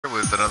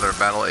with another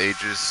Battle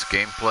Ages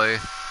gameplay.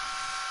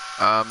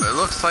 It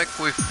looks like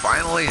we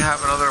finally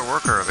have another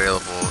worker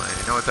available, and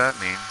you know what that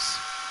means?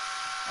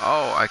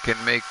 Oh, I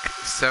can make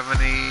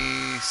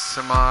 70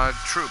 some odd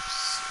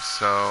troops,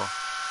 so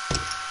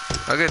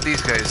I'll get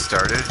these guys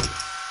started.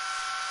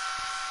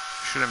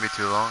 Shouldn't be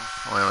too long,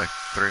 only like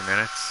 3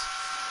 minutes.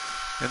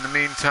 In the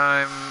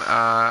meantime,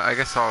 I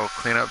guess I'll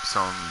clean up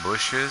some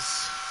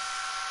bushes.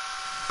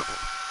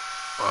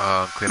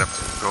 Clean up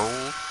some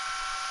gold.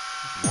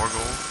 More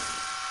gold.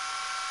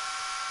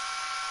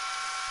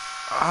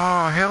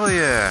 Oh, hell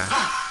yeah.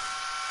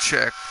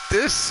 Check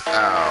this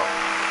out.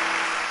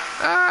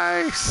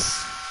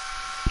 Nice.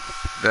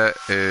 That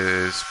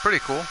is pretty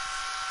cool.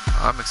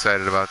 I'm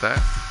excited about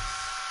that.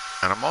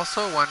 And I'm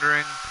also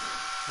wondering,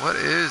 what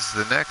is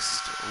the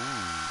next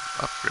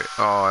upgrade?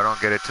 Oh, I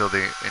don't get it till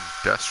the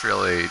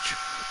industrial age.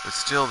 But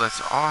still,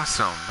 that's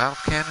awesome. Battle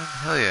cannon?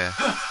 Hell yeah.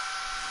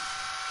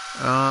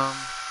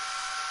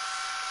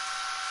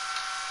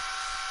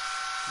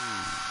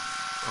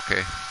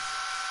 Okay.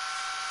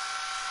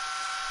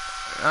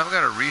 I'm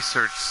gonna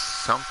research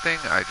something.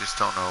 I just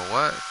don't know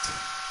what.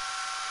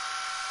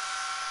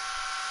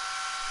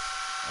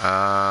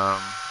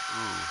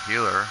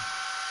 Healer.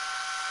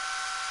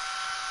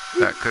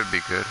 That could be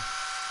good.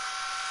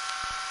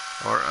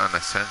 Or an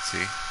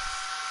Ascensi.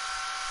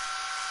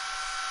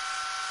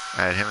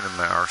 Add him to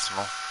my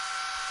arsenal.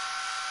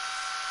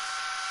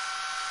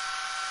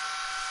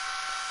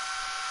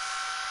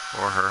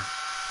 Or her.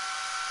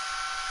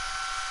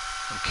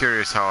 I'm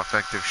curious how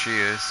effective she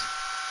is.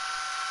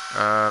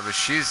 But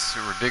she's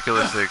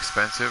ridiculously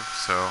expensive,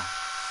 so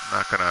I'm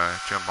not gonna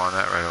jump on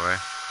that right away.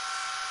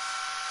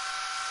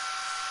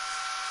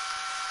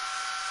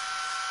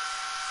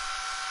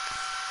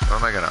 What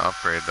am I gonna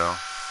upgrade though?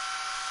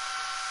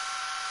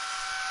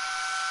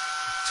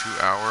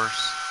 2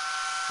 hours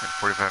and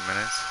 45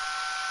 minutes?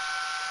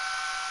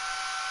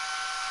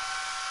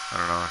 I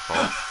don't know if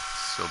I'll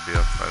still be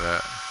up by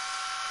that.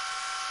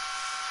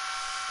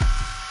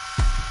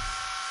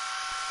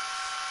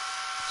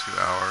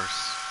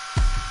 $2.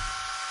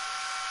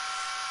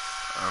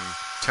 I'm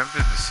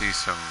tempted to see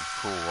some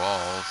cool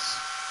walls,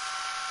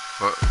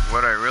 but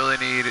what I really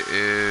need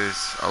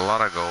is a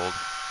lot of gold.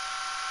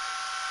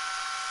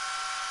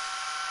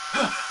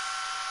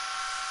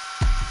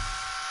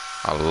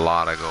 A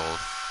lot of gold.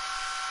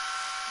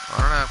 Why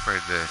don't I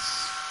upgrade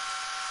this?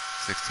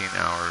 16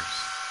 hours.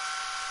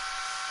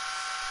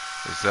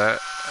 Is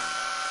that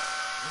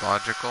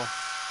logical?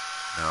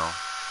 No.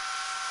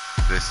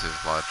 This is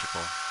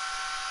logical.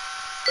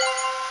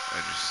 I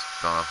just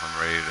don't know if I'm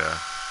ready to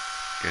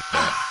get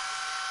that.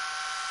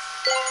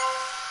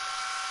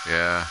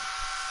 Yeah.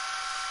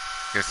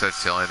 Guess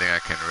that's the only thing I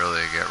can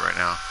really get right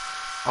now.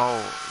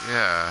 Oh,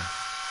 yeah.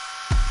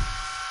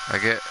 I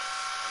get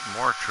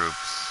more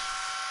troops.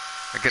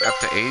 I get up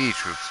to 80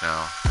 troops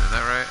now. Isn't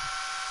that right?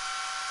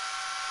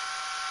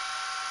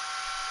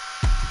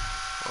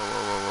 Whoa,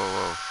 whoa, whoa, whoa,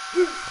 whoa.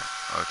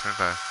 Oh,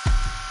 25.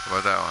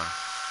 What about that one?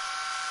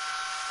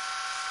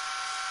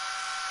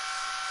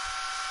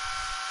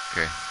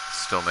 Okay,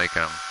 still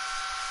making them.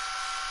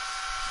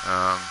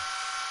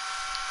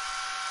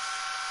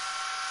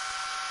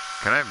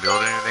 Can I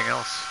build anything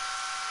else?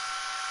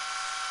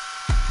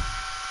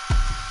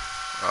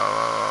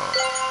 Oh,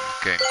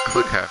 getting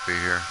click happy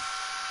here.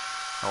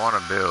 I want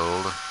to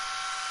build.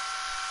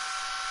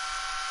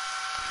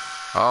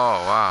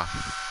 Oh, wow.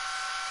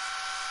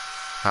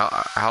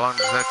 How long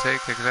does that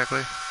take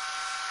exactly?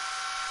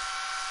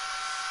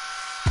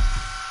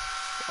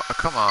 Oh,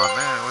 come on,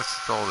 man.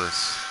 What's all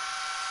this?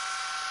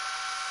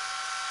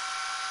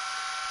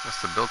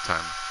 What's the build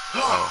time?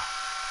 Oh,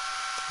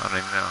 I don't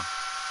even know.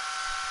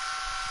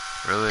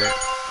 Really?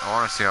 I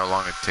want to see how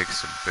long it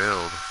takes to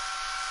build.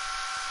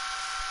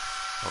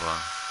 Hold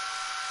on.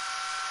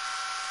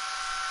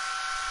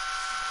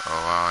 Oh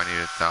wow, I need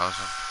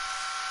 1,000.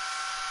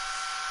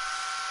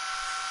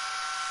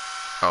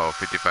 Oh,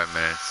 55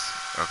 minutes.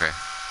 Okay,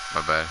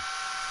 my bad.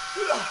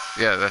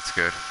 Yeah, that's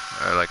good.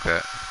 I like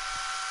that.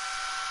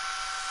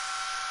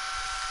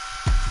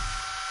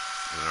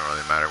 Doesn't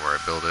really matter where I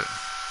build it.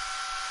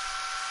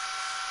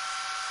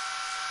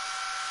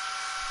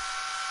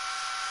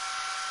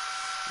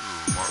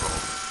 Ooh, more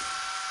gold.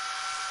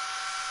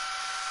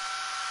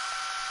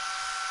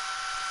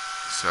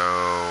 So,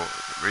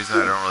 the reason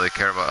I don't really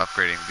care about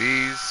upgrading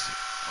these,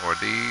 or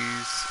this,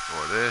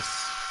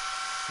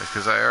 is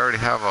because I already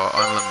have an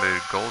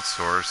unlimited gold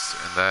source,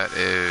 and that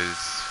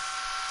is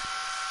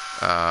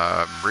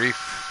brief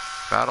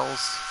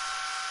battles.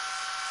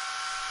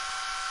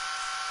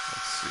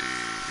 Let's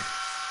see.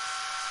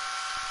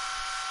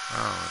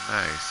 Oh,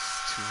 nice.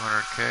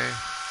 200k.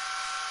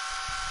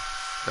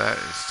 That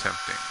is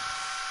tempting.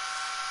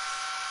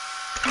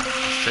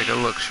 Let's take a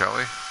look, shall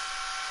we?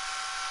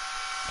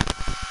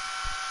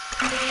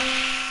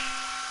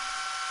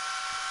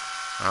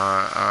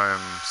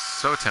 I'm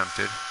so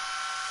tempted,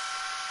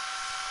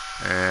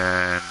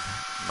 and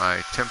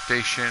my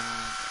temptation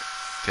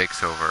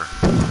takes over.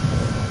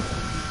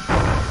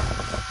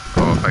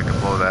 Oh, if I could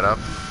blow that up.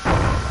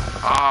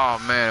 Oh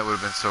man, it would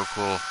have been so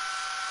cool.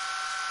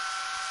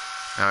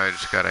 Now I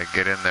just gotta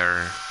get in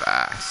there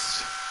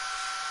fast.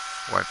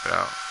 Wipe it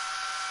out.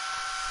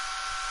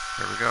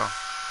 Here we go.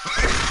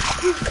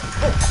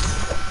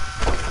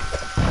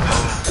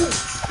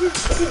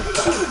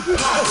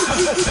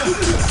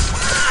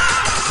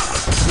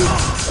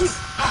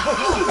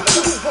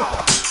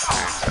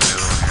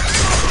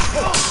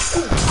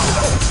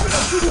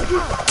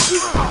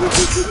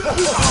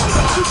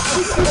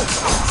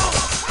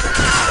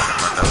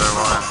 Another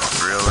one,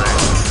 really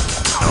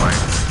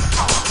annoying.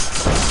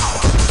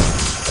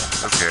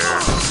 Who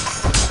cares?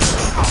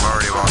 I'm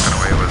already walking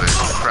away with a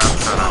crap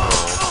ton of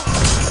gold.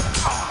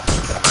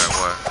 No matter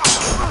what.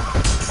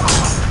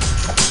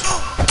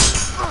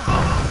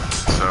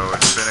 So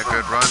it's been a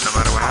good run no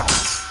matter what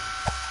happens.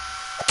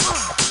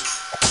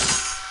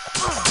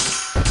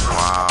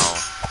 Wow.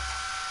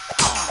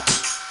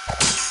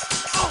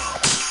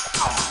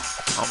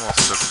 Almost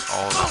took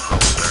all of this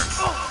gold there.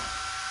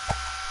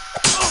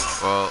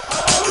 Well,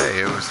 hey,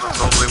 it was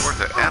totally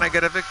worth it. And I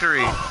get a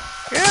victory.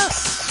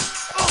 Yes!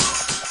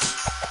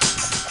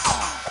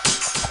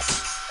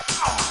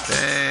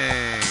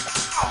 Dang.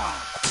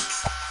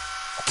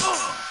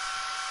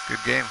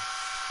 Good game.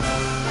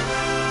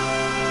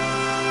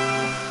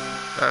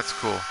 That's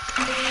cool.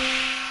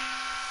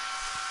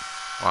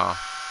 Wow.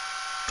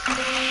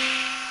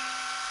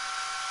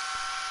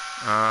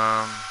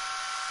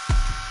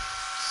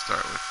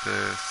 Start with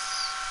this.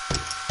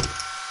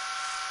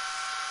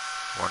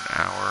 1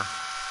 hour.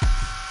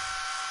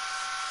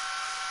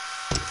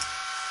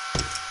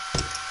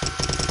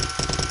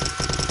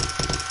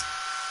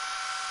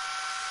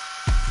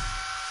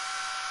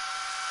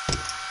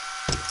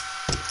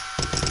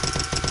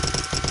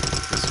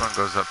 This one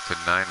goes up to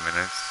 9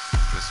 minutes.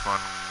 This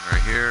one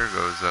right here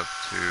goes up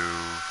to,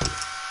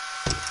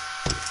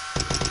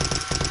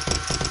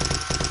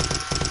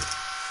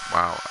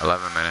 wow,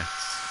 11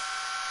 minutes.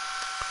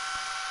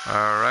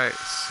 Alright,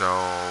 so,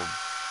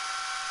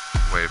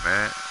 wait a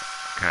minute.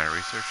 Can I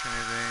research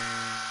anything?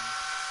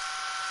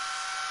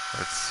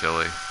 That's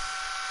silly.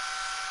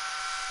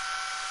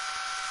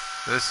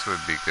 This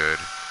would be good.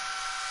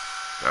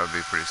 That would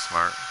be pretty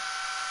smart.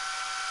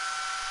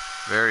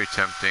 Very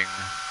tempting.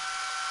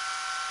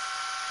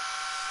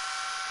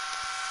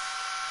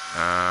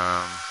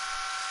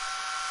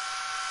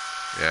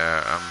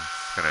 Yeah, I'm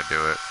gonna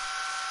do it.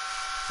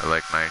 I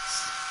like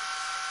knights.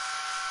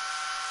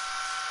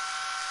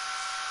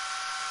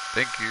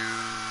 Thank you.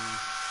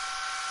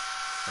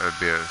 That would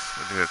be I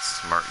think that's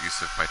smart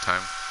use of my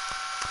time.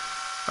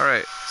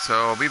 Alright,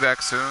 so I'll be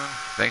back soon.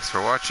 Thanks for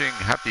watching.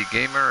 Happy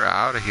Gamer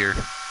out of here.